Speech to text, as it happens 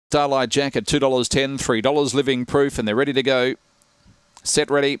Starlight Jack at $2.10, $3 Living Proof, and they're ready to go. Set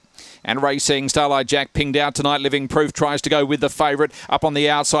ready and racing. Starlight Jack pinged out tonight. Living Proof tries to go with the favourite. Up on the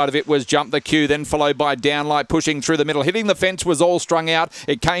outside of it was Jump the Queue, then followed by Downlight pushing through the middle. Hitting the fence was All Strung Out.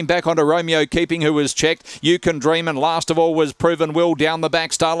 It came back onto Romeo Keeping, who was checked. You Can Dream, and last of all was Proven Will. Down the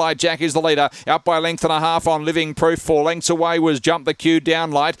back, Starlight Jack is the leader. Out by length and a half on Living Proof. 4 lengths away was Jump the Queue,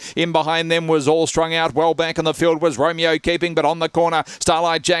 Downlight. In behind them was All Strung Out. Well back in the field was Romeo Keeping, but on the corner,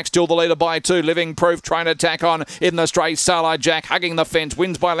 Starlight Jack still the leader by 2. Living Proof trying to tack on in the straight. Starlight Jack hugging the fence,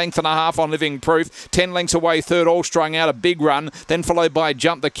 wins by length and a half on Living Proof. 10 lengths away, third, All Strung Out, a big run. Then followed by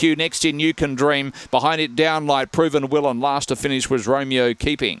Jump the Queue. Next in You Can Dream. Behind it, Downlight, Proven Will, and last to finish was Romeo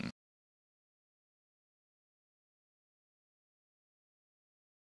Keeping.